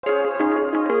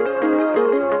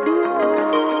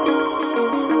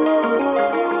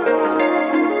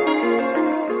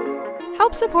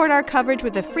support our coverage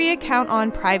with a free account on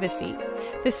Privacy,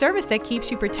 the service that keeps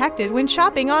you protected when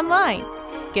shopping online.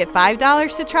 Get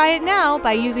 $5 to try it now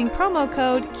by using promo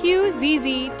code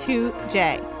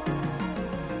QZZ2J.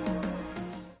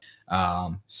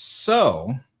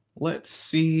 So let's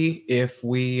see if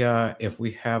we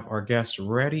have our guest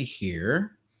ready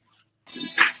here.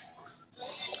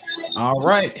 All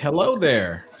right. Hello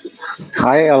there.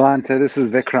 Hi, Alanta. This is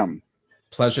Vikram.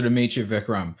 Pleasure to meet you,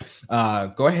 Vikram.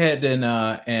 Go ahead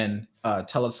and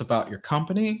tell us about your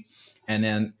company, and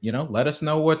then let us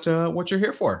know what you're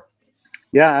here for.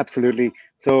 Yeah, absolutely.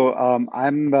 So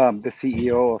I'm the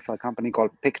CEO of a company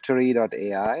called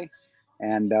Pictory.ai,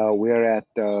 and we're at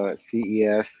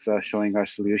CES showing our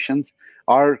solutions.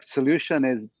 Our solution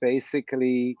is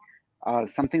basically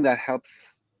something that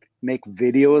helps make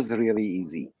videos really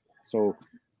easy. So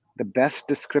the best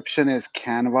description is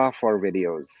Canva for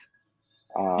videos.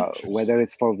 Whether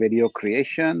it's for video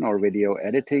creation or video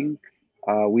editing,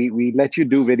 we let you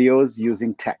do videos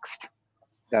using text.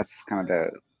 That's kind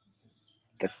of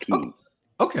the key. Oh,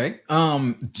 okay.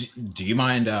 Do you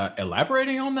mind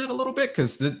elaborating on that a little bit?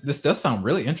 Because this does sound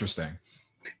really interesting.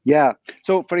 Yeah.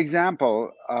 So, for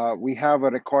example, we have a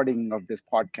recording of this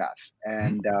podcast,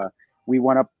 and we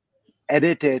want to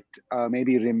edit it,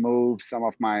 maybe remove some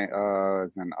of my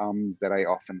uhs and ums that I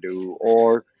often do,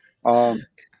 or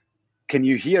can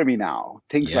you hear me now?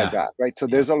 Things like that, right? So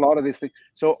there's a lot of these things.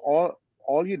 So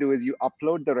all you do is you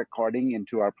upload the recording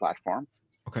into our platform.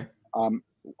 Okay.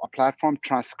 A platform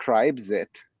transcribes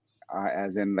it,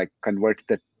 as in like converts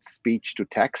the speech to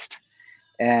text,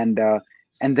 and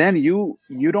then you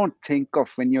don't think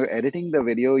of, when you're editing the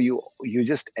video, you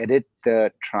just edit the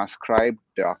transcribed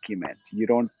document. You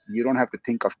don't have to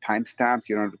think of timestamps.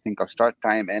 You don't have to think of start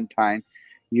time, end time.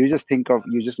 You just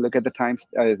look at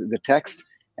the text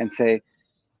and say,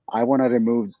 I want to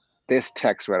remove this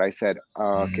text where I said,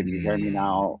 can you hear me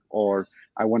now? Or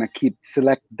I want to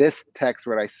select this text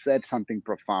where I said something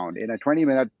profound. In a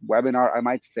 20-minute webinar, I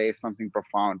might say something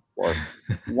profound for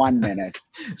 1 minute.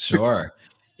 Sure.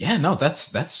 Yeah, no,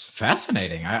 that's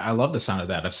fascinating. I love the sound of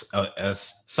that.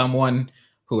 As someone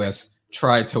who has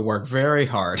tried to work very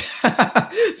hard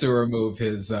to remove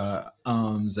his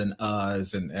ums and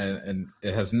uhs, and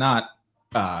it has not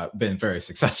been very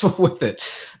successful with it.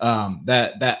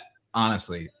 That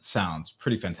honestly sounds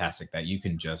pretty fantastic, that you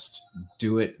can just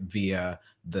do it via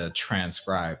the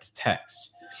transcribed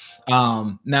text.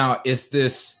 Now, is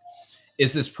this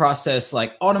process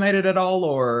like automated at all,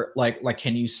 or like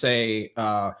can you say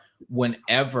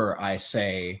whenever I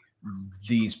say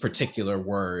these particular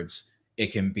words,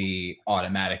 it can be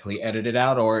automatically edited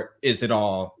out, or is it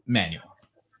all manual?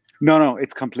 No,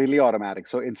 it's completely automatic.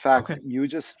 So in fact, you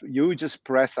just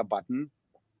press a button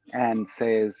and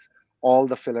says all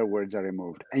the filler words are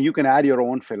removed, and you can add your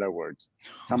own filler words.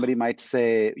 Somebody might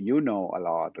say a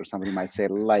lot, or somebody might say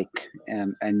like,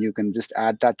 and you can just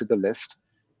add that to the list,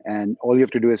 and all you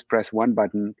have to do is press one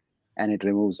button and it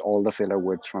removes all the filler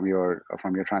words from your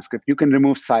transcript. You can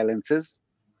remove silences.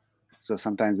 So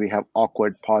sometimes we have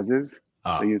awkward pauses.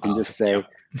 So you can just say,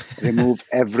 remove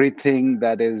everything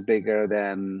that is bigger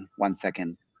than 1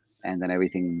 second, and then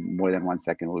everything more than 1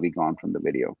 second will be gone from the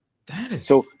video. That is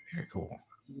very cool.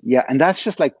 Yeah, and that's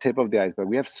just like tip of the iceberg.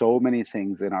 We have so many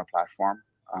things in our platform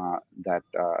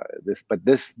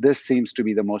this seems to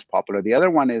be the most popular. The other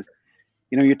one is,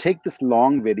 you take this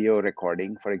long video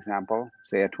recording, for example,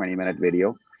 say a 20-minute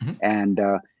video, and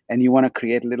you want to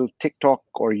create little TikTok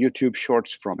or YouTube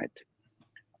shorts from it.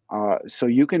 So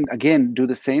you can, again, do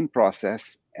the same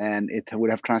process, and it would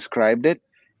have transcribed it,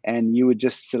 and you would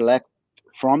just select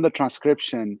from the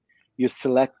transcription, you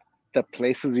select the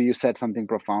places where you said something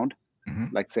profound,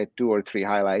 like say 2 or 3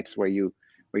 highlights where you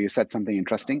said something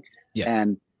interesting,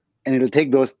 and it'll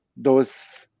take those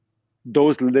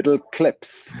little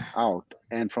clips out,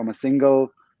 and from a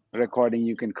single recording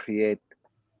you can create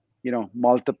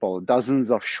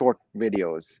dozens of short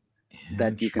videos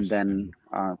that you can then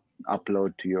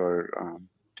upload to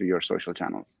your social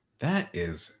channels. That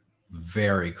is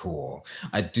very cool.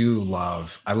 I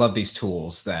love these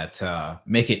tools that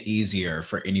make it easier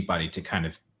for anybody to kind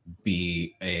of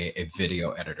be a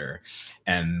video editor,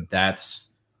 and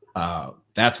that's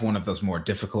one of those more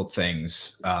difficult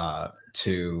things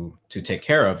to take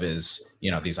care of, is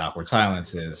these awkward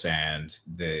silences and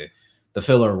the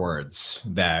filler words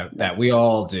that we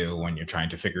all do when you're trying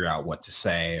to figure out what to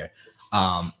say.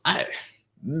 I'm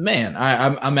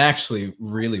actually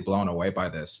really blown away by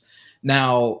this.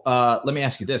 Now, let me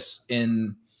ask you this: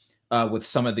 with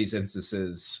some of these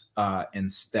instances,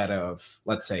 instead of,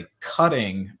 let's say,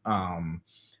 cutting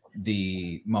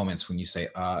the moments when you say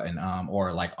and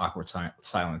or like awkward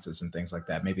silences and things like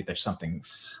that. Maybe there's something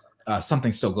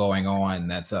still going on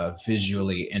that's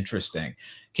visually interesting.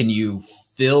 Can you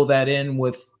fill that in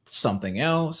with something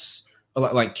else?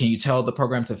 Like, can you tell the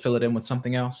program to fill it in with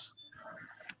something else?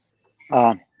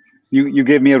 You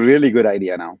gave me a really good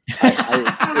idea now.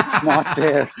 It's not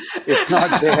there. It's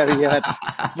not there yet.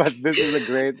 But this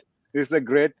is a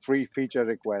great free feature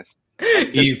request.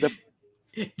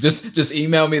 Just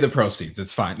email me the proceeds.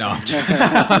 It's fine. No,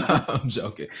 I'm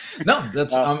joking. No,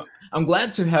 that's I'm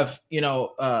glad to have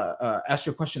asked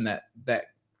you a question that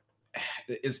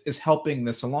is helping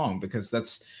this along, because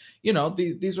that's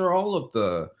these are all of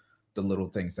the little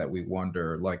things that we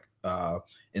wonder, like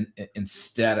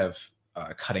instead of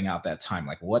cutting out that time,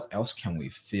 like what else can we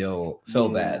fill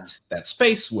that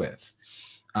space with?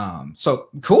 So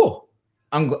cool.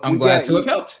 I'm glad to have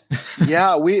helped.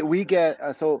 Yeah, we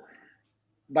get so.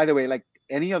 By the way, like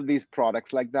any of these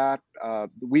products like that,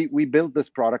 we built this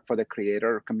product for the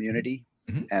creator community.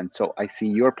 Mm-hmm. And so I see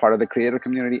you're part of the creator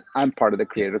community. I'm part of the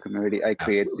creator community. I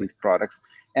create these products,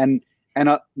 and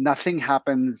nothing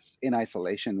happens in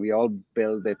isolation. We all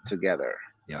build it together.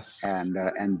 Yes. And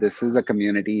this is a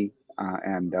community,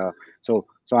 so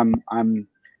I'm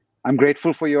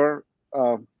grateful for your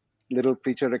little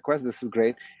feature request. This is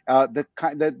great.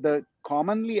 The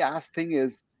commonly asked thing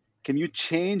is, can you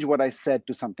change what I said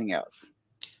to something else?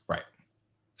 Right.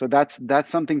 So that's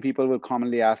something people will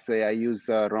commonly ask. Say, I use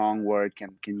a wrong word.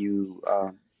 Can you?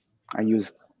 I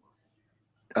use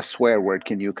a swear word.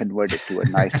 Can you convert it to a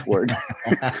nice word,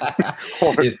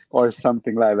 or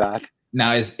something like that?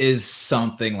 Now, is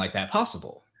something like that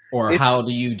possible, or how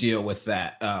do you deal with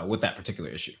that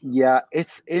particular issue? Yeah,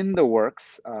 it's in the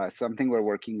works. Something we're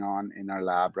working on in our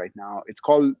lab right now. It's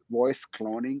called voice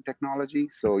cloning technology.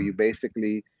 So you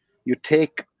basically you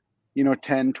take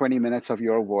 10-20 minutes of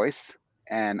your voice,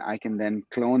 and I can then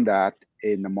clone that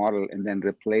in the model and then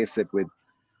replace it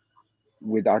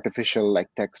with artificial, like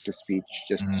text to speech,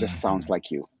 just sounds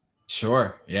like you.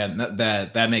 Sure. Yeah,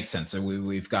 that makes sense. So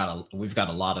we've got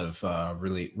a lot of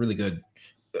really good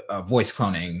voice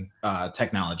cloning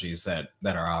technologies that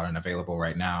are out and available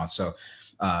right now. So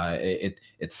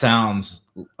it sounds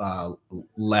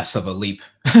less of a leap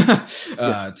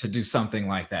to do something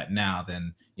like that now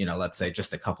than let's say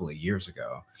just a couple of years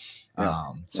ago.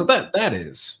 So that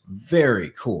is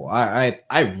very cool. I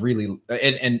really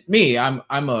and me, I'm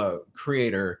a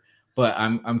creator, but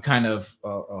I'm kind of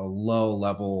a low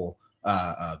level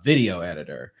video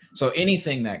editor. So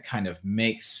anything that kind of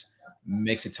makes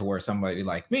it to where somebody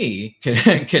like me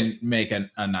can make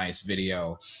a nice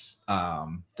video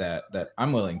that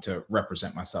I'm willing to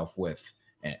represent myself with,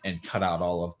 and cut out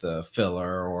all of the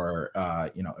filler, or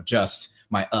adjust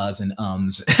my uhs and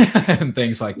ums and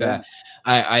things like that.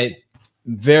 I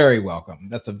very welcome.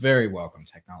 That's a very welcome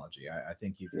technology. I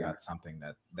think you've got something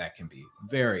that can be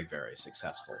very, very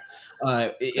successful.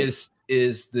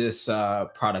 Is this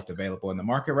product available in the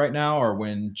market right now, or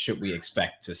when should we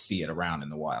expect to see it around in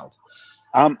the wild?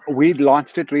 We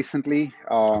launched it recently,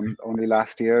 only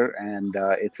last year, and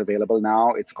it's available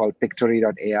now. It's called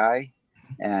Pictory.ai,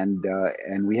 and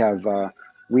we have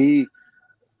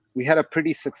we had a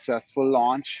pretty successful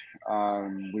launch.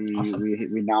 Awesome.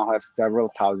 We now have several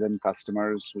thousand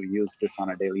customers who use this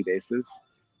on a daily basis,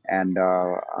 and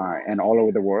all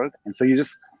over the world. And so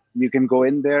you can go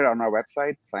in there on our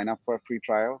website, sign up for a free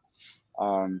trial,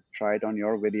 try it on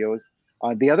your videos.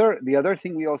 The other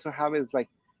thing we also have is, like,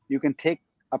 you can take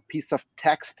a piece of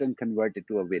text and convert it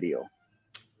to a video.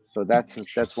 So that's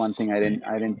one thing I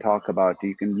didn't talk about.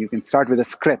 You can start with a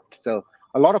script. So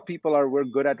a lot of people we're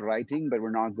good at writing, but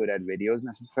we're not good at videos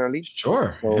necessarily.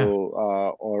 Sure. So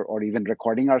or even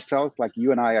recording ourselves. Like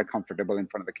you and I are comfortable in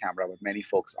front of the camera, but many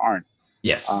folks aren't.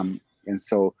 Yes. And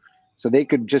so they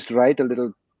could just write a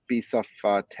little piece of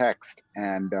text,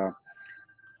 and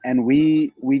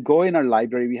we go in our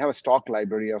library. We have a stock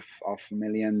library of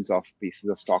millions of pieces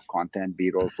of stock content,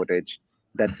 B-roll footage,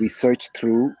 that we search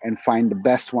through and find the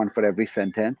best one for every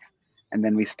sentence. And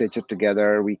then we stitch it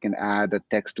together. We can add a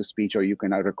text to speech, or you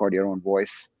can record your own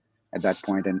voice at that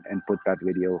point and put that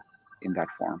video in that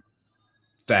form.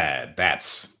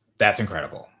 That's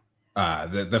incredible.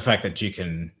 The fact that you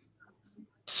can,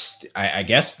 I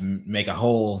guess, make a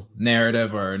whole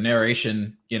narrative or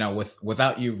narration,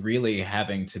 without you really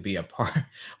having to be a part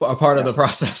of the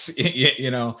process,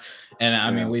 And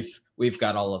I mean, we've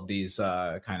got all of these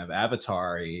kind of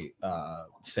avatar-y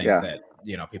things that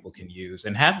people can use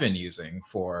and have been using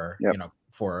for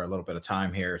for a little bit of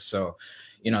time here. So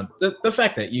the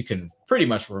fact that you can pretty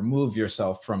much remove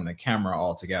yourself from the camera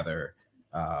altogether,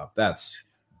 that's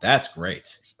That's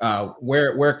great.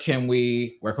 Where can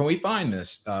we find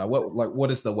this?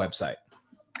 What is the website?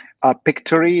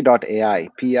 Pictory.ai,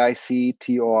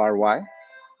 Pictory.ai.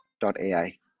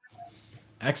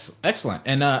 Excellent.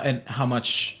 And how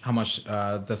much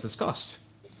does this cost?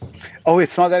 Oh,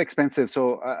 it's not that expensive.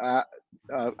 So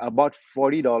about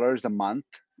 $40 a month,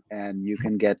 and you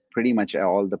can get pretty much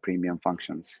all the premium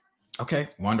functions. Okay,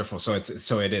 wonderful. So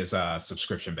it is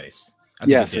subscription based.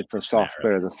 Yes, it's a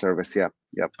software as a service. Yep.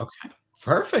 Okay,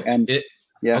 perfect. And go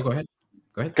ahead.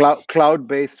 Go ahead.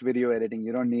 Cloud-based video editing.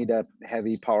 You don't need a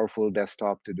heavy, powerful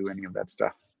desktop to do any of that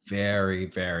stuff. Very,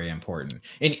 very important.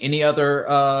 Any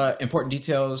other important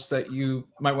details that you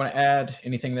might want to add?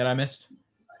 Anything that I missed?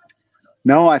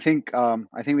 No, I think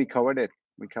we covered it.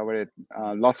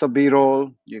 Lots of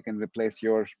B-roll. You can replace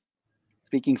your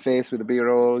speaking face with a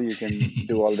B-roll. You can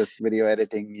do all this video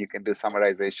editing. You can do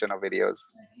summarization of videos.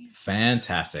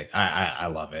 Fantastic. I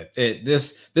love it.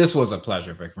 This was a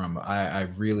pleasure, Vikram. I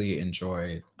really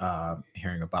enjoyed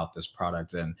hearing about this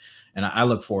product, and I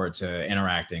look forward to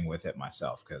interacting with it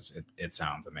myself because it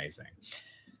sounds amazing.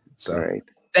 So Great.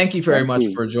 Thank you very much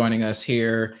for joining us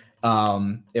here.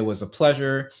 It was a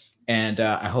pleasure. And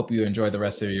I hope you enjoy the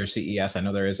rest of your CES. I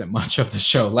know there isn't much of the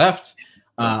show left,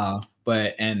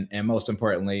 but most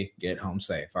importantly, get home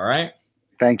safe. All right.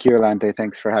 Thank you, Alante.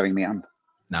 Thanks for having me on.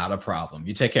 Not a problem.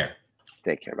 You take care.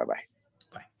 Take care. Bye-bye.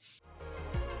 Bye.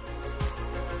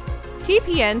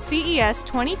 TPN CES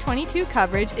 2022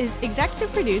 coverage is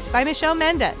executive produced by Michelle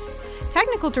Mendez.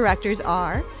 Technical directors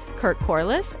are Kurt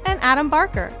Corliss and Adam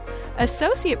Barker.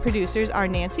 Associate producers are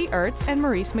Nancy Ertz and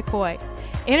Maurice McCoy.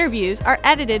 Interviews are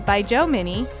edited by Joe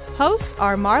Minnie. Hosts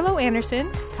are Marlo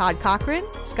Anderson, Todd Cochran,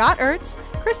 Scott Ertz,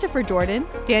 Christopher Jordan,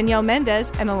 Danielle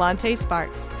Mendez, and Alante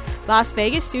Sparks. Las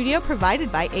Vegas studio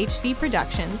provided by HC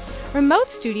Productions. Remote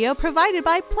studio provided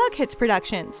by Plug Hits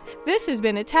Productions. This has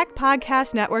been a Tech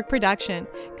Podcast Network production.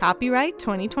 Copyright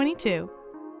 2022.